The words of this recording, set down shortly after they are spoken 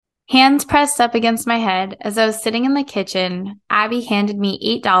Hands pressed up against my head as I was sitting in the kitchen, Abby handed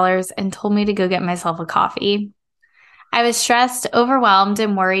me $8 and told me to go get myself a coffee. I was stressed, overwhelmed,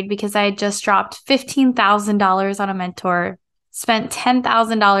 and worried because I had just dropped $15,000 on a mentor, spent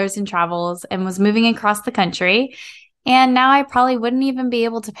 $10,000 in travels, and was moving across the country. And now I probably wouldn't even be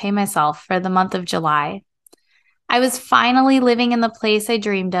able to pay myself for the month of July. I was finally living in the place I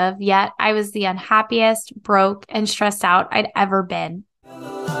dreamed of, yet I was the unhappiest, broke, and stressed out I'd ever been.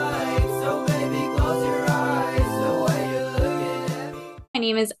 My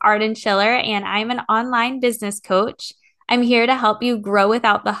name is Arden Schiller, and I'm an online business coach. I'm here to help you grow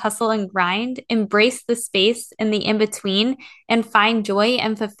without the hustle and grind, embrace the space and the in between, and find joy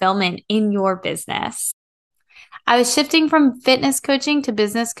and fulfillment in your business. I was shifting from fitness coaching to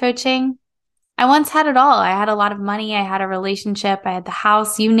business coaching. I once had it all. I had a lot of money, I had a relationship, I had the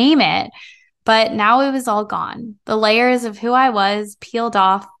house, you name it. But now it was all gone. The layers of who I was peeled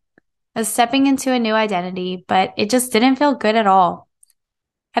off. I was stepping into a new identity, but it just didn't feel good at all.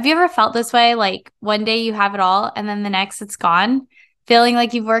 Have you ever felt this way? Like one day you have it all and then the next it's gone, feeling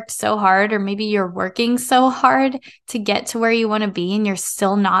like you've worked so hard, or maybe you're working so hard to get to where you want to be and you're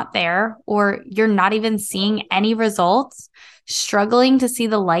still not there, or you're not even seeing any results, struggling to see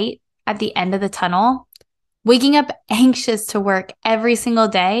the light at the end of the tunnel, waking up anxious to work every single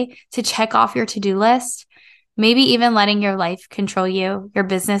day to check off your to-do list, maybe even letting your life control you, your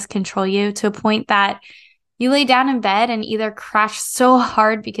business control you to a point that you lay down in bed and either crash so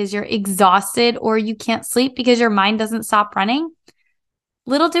hard because you're exhausted or you can't sleep because your mind doesn't stop running.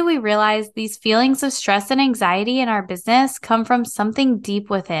 Little do we realize these feelings of stress and anxiety in our business come from something deep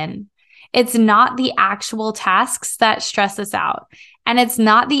within. It's not the actual tasks that stress us out, and it's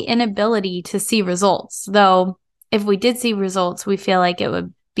not the inability to see results, though if we did see results, we feel like it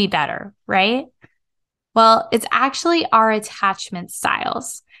would be better, right? Well, it's actually our attachment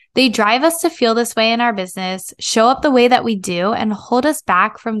styles. They drive us to feel this way in our business, show up the way that we do, and hold us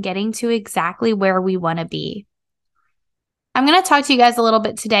back from getting to exactly where we want to be. I'm going to talk to you guys a little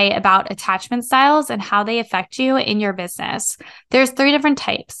bit today about attachment styles and how they affect you in your business. There's 3 different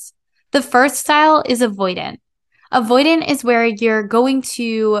types. The first style is avoidant. Avoidant is where you're going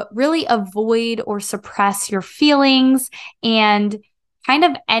to really avoid or suppress your feelings and kind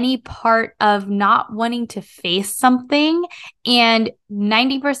of any part of not wanting to face something. And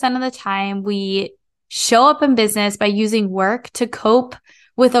 90% of the time, we show up in business by using work to cope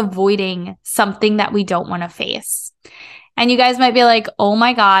with avoiding something that we don't want to face. And you guys might be like, oh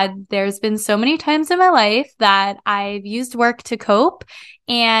my God, there's been so many times in my life that I've used work to cope.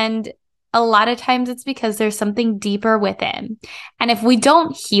 And a lot of times it's because there's something deeper within. And if we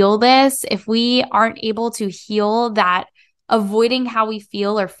don't heal this, if we aren't able to heal that avoiding how we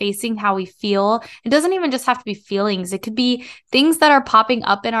feel or facing how we feel. It doesn't even just have to be feelings. It could be things that are popping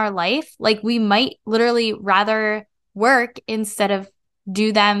up in our life. Like we might literally rather work instead of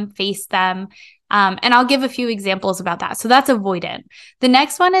do them, face them. And I'll give a few examples about that. So that's avoidant. The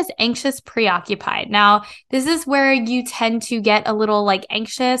next one is anxious, preoccupied. Now, this is where you tend to get a little like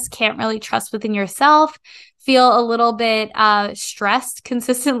anxious, can't really trust within yourself, feel a little bit stressed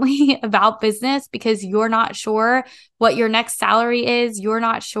consistently about business because you're not sure what your next salary is. You're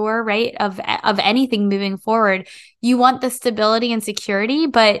not sure, right, of anything moving forward. You want the stability and security,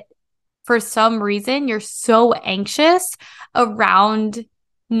 but for some reason, you're so anxious around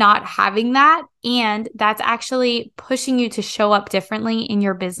not having that. And that's actually pushing you to show up differently in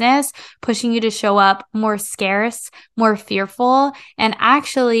your business, pushing you to show up more scarce, more fearful, and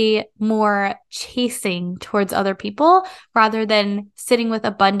actually more chasing towards other people rather than sitting with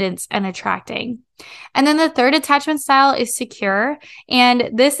abundance and attracting. And then the third attachment style is secure.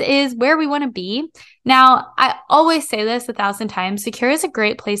 And this is where we want to be. Now, I always say this 1,000 times, secure is a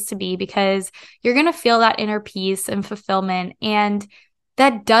great place to be because you're going to feel that inner peace and fulfillment. And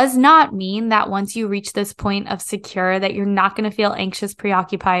that does not mean that once you reach this point of secure that you're not going to feel anxious,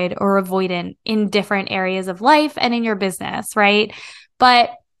 preoccupied, or avoidant in different areas of life and in your business, right?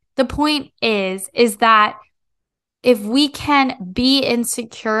 But the point is that if we can be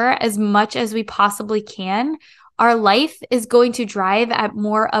insecure as much as we possibly can, our life is going to drive at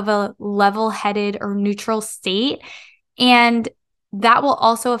more of a level-headed or neutral state. And that will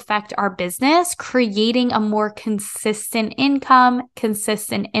also affect our business, creating a more consistent income,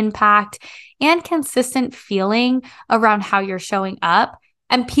 consistent impact, and consistent feeling around how you're showing up.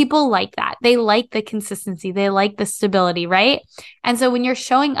 And people like that. They like the consistency. They like the stability, right? And so when you're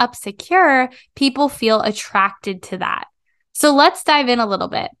showing up secure, people feel attracted to that. So let's dive in a little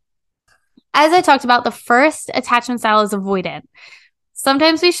bit. As I talked about, the first attachment style is avoidant.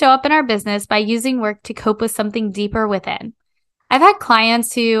 Sometimes we show up in our business by using work to cope with something deeper within. I've had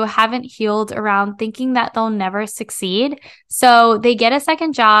clients who haven't healed around thinking that they'll never succeed. So they get a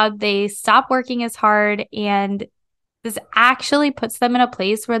second job, they stop working as hard, and this actually puts them in a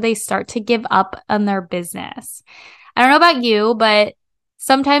place where they start to give up on their business. I don't know about you, but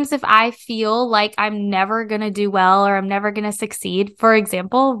sometimes if I feel like I'm never going to do well or I'm never going to succeed, for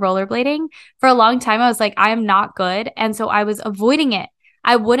example, rollerblading, for a long time, I was like, I am not good. And so I was avoiding it.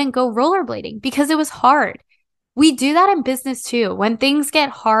 I wouldn't go rollerblading because it was hard. We do that in business too. When things get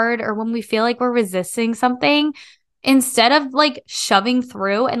hard or when we feel like we're resisting something, instead of like shoving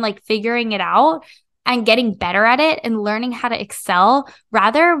through and like figuring it out and getting better at it and learning how to excel,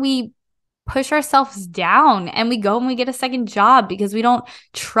 rather we push ourselves down and we go and we get a second job because we don't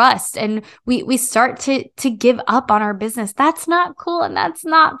trust and we start to give up on our business. That's not cool and that's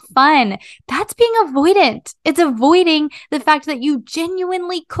not fun. That's being avoidant. It's avoiding the fact that you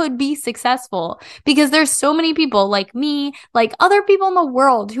genuinely could be successful because there's so many people like me, like other people in the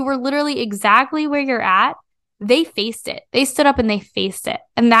world who were literally exactly where you're at. They faced it. They stood up and they faced it.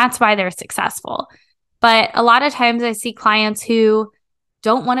 And that's why they're successful. But a lot of times I see clients who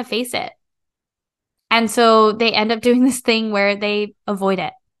don't want to face it. And so they end up doing this thing where they avoid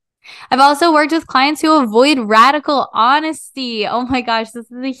it. I've also worked with clients who avoid radical honesty. Oh my gosh,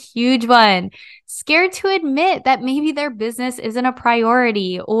 this is a huge one. Scared to admit that maybe their business isn't a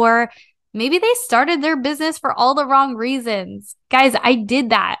priority, or maybe they started their business for all the wrong reasons. Guys, I did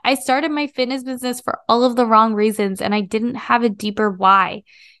that. I started my fitness business for all of the wrong reasons, and I didn't have a deeper why.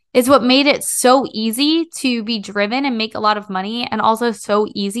 It's what made it so easy to be driven and make a lot of money, and also so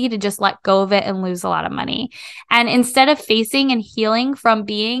easy to just let go of it and lose a lot of money. And instead of facing and healing from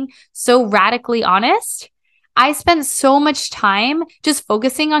being so radically honest, I spent so much time just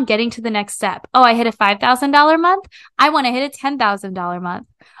focusing on getting to the next step. Oh, I hit a $5,000 month. I want to hit a $10,000 month.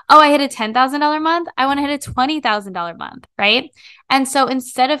 Oh, I hit a $10,000 month. I want to hit a $20,000 month, right? And so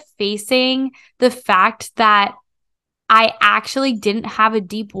instead of facing the fact that I actually didn't have a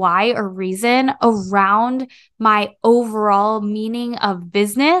deep why or reason around my overall meaning of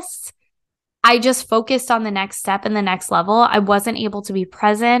business, I just focused on the next step and the next level. I wasn't able to be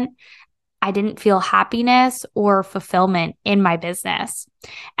present. I didn't feel happiness or fulfillment in my business.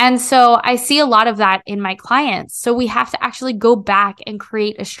 And so I see a lot of that in my clients. So we have to actually go back and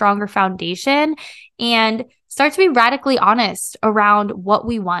create a stronger foundation and start to be radically honest around what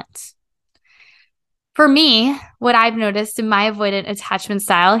we want. For me, what I've noticed in my avoidant attachment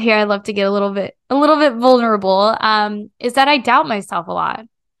style, here I love to get a little bit vulnerable, is that I doubt myself a lot.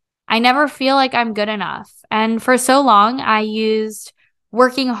 I never feel like I'm good enough. And for so long, I used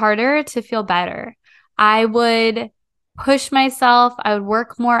working harder to feel better. I would push myself. I would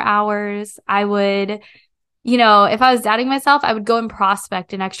work more hours. I would, if I was doubting myself, I would go and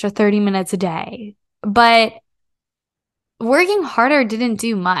prospect an extra 30 minutes a day. But working harder didn't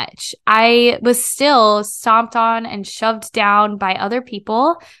do much. I was still stomped on and shoved down by other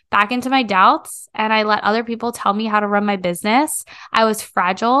people back into my doubts. And I let other people tell me how to run my business. I was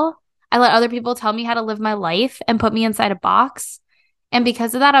fragile. I let other people tell me how to live my life and put me inside a box. And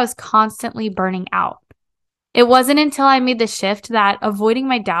because of that, I was constantly burning out. It wasn't until I made the shift that avoiding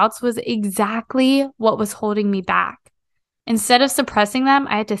my doubts was exactly what was holding me back. Instead of suppressing them,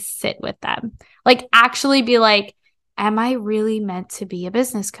 I had to sit with them. Like actually be like, am I really meant to be a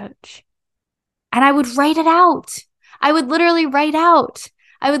business coach? And I would write it out. I would literally write out.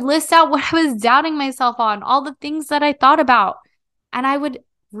 I would list out what I was doubting myself on, all the things that I thought about. And I would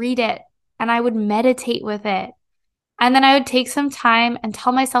read it and I would meditate with it. And then I would take some time and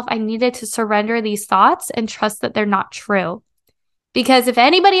tell myself I needed to surrender these thoughts and trust that they're not true. Because if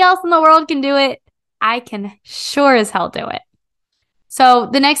anybody else in the world can do it, I can sure as hell do it. So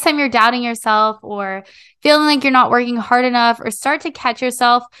the next time you're doubting yourself or feeling like you're not working hard enough or start to catch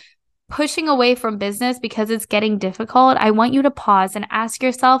yourself pushing away from business because it's getting difficult, I want you to pause and ask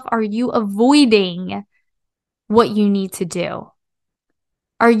yourself, are you avoiding what you need to do?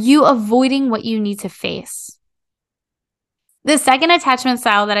 Are you avoiding what you need to face? The second attachment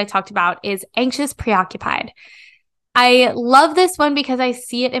style that I talked about is anxious preoccupied. I love this one because I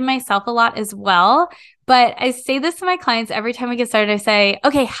see it in myself a lot as well. But I say this to my clients every time we get started. I say,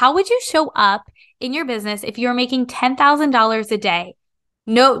 okay, how would you show up in your business if you're making $10,000 a day?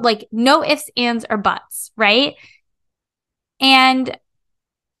 No ifs, ands, or buts, right? And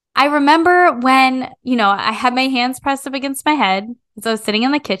I remember when, I had my hands pressed up against my head. So I was sitting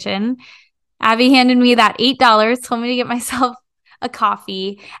in the kitchen. Abby handed me that $8, told me to get myself a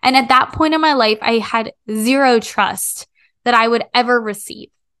coffee. And at that point in my life, I had zero trust that I would ever receive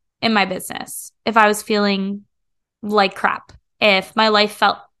in my business if I was feeling like crap, if my life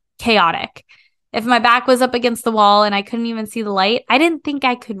felt chaotic. If my back was up against the wall and I couldn't even see the light, I didn't think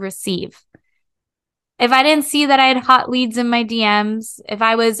I could receive. If I didn't see that I had hot leads in my DMs, if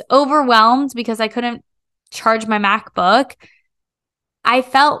I was overwhelmed because I couldn't charge my MacBook, I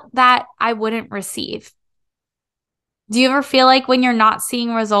felt that I wouldn't receive. Do you ever feel like when you're not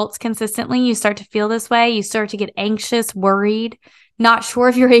seeing results consistently, you start to feel this way? You start to get anxious, worried, not sure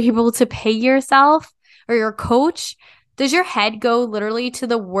if you're able to pay yourself or your coach? Does your head go literally to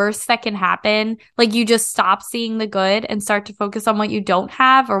the worst that can happen? Like you just stop seeing the good and start to focus on what you don't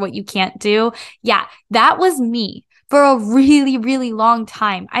have or what you can't do? Yeah, that was me for a really, really long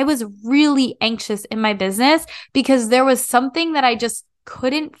time. I was really anxious in my business because there was something that I just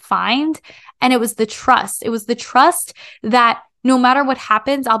couldn't find. And it was the trust. It was the trust that no matter what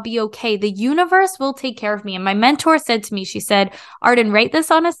happens, I'll be okay. The universe will take care of me. And my mentor said to me, she said, Arden, write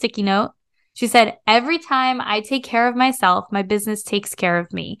this on a sticky note. She said, every time I take care of myself, my business takes care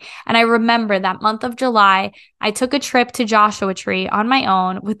of me. And I remember that month of July, I took a trip to Joshua Tree on my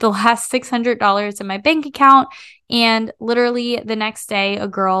own with the last $600 in my bank account. And literally the next day, a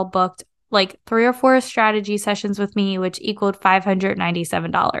girl booked like 3 or 4 strategy sessions with me, which equaled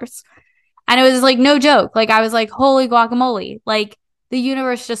 $597. And it was like no joke. Like I was like, holy guacamole. Like the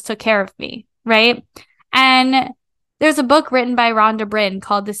universe just took care of me. Right. And there's a book written by Rhonda Bryn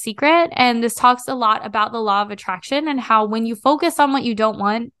called The Secret. And this talks a lot about the law of attraction and how when you focus on what you don't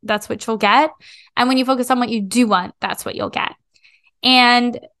want, that's what you'll get. And when you focus on what you do want, that's what you'll get.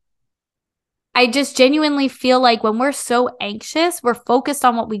 And I just genuinely feel like when we're so anxious, we're focused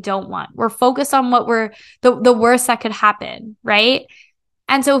on what we don't want. We're focused on what the worst that could happen, right?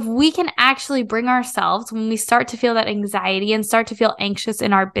 And so if we can actually bring ourselves, when we start to feel that anxiety and start to feel anxious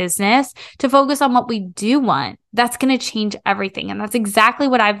in our business, to focus on what we do want, that's going to change everything. And that's exactly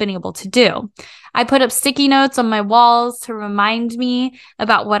what I've been able to do. I put up sticky notes on my walls to remind me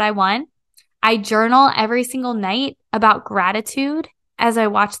about what I want. I journal every single night about gratitude as I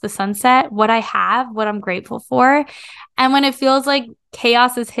watch the sunset, what I have, what I'm grateful for. And when it feels like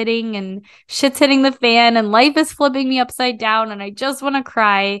chaos is hitting and shit's hitting the fan and life is flipping me upside down and I just want to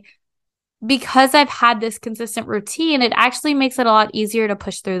cry, because I've had this consistent routine, it actually makes it a lot easier to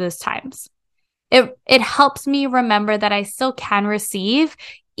push through those times. It helps me remember that I still can receive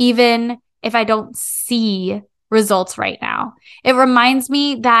even if I don't see results right now. It reminds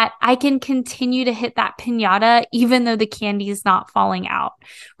me that I can continue to hit that piñata even though the candy is not falling out.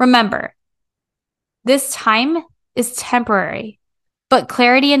 Remember, this time is temporary, but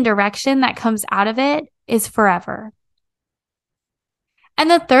clarity and direction that comes out of it is forever.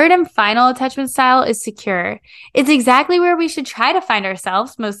 And the third and final attachment style is secure. It's exactly where we should try to find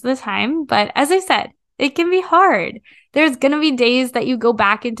ourselves most of the time. But as I said, it can be hard. There's going to be days that you go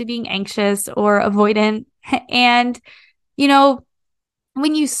back into being anxious or avoidant. And, you know,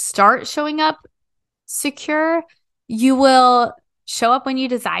 when you start showing up secure, you will show up when you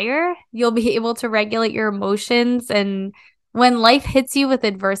desire. You'll be able to regulate your emotions. And when life hits you with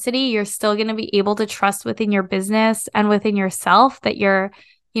adversity, you're still going to be able to trust within your business and within yourself that you're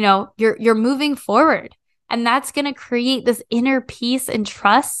moving forward. And that's going to create this inner peace and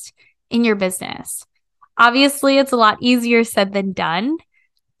trust in your business. Obviously, it's a lot easier said than done,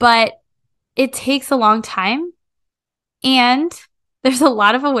 but it takes a long time. And there's a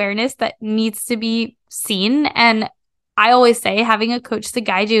lot of awareness that needs to be seen. And I always say having a coach to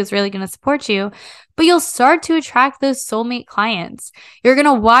guide you is really going to support you, but you'll start to attract those soulmate clients. You're going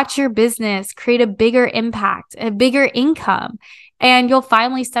to watch your business create a bigger impact, a bigger income, and you'll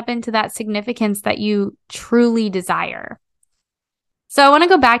finally step into that significance that you truly desire. So I want to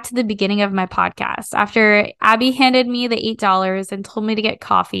go back to the beginning of my podcast. After Abby handed me the $8 and told me to get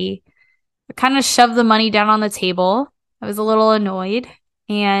coffee, I kind of shoved the money down on the table. I was a little annoyed,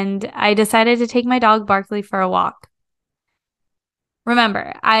 and I decided to take my dog Barkley for a walk.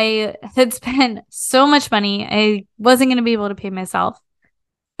 Remember, I had spent so much money, I wasn't going to be able to pay myself.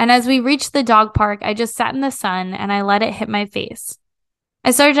 And as we reached the dog park, I just sat in the sun and I let it hit my face.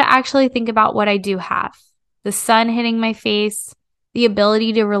 I started to actually think about what I do have. The sun hitting my face, the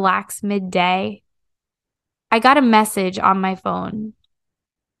ability to relax midday. I got a message on my phone.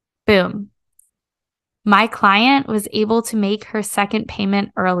 Boom. My client was able to make her second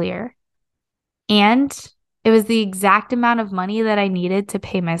payment earlier. And it was the exact amount of money that I needed to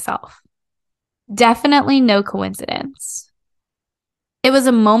pay myself. Definitely no coincidence. It was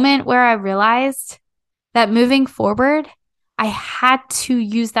a moment where I realized that moving forward, I had to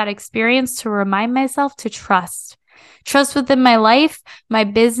use that experience to remind myself to trust. Trust within my life, my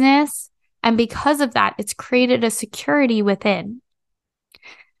business, and because of that, it's created a security within.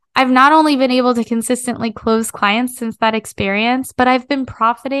 I've not only been able to consistently close clients since that experience, but I've been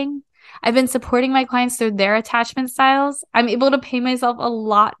profiting. I've been supporting my clients through their attachment styles. I'm able to pay myself a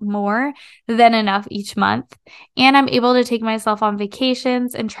lot more than enough each month, and I'm able to take myself on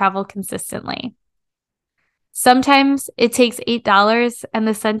vacations and travel consistently. Sometimes it takes $8 and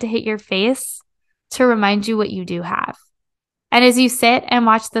the sun to hit your face to remind you what you do have. And as you sit and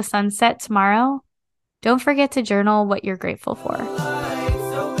watch the sunset tomorrow, don't forget to journal what you're grateful for.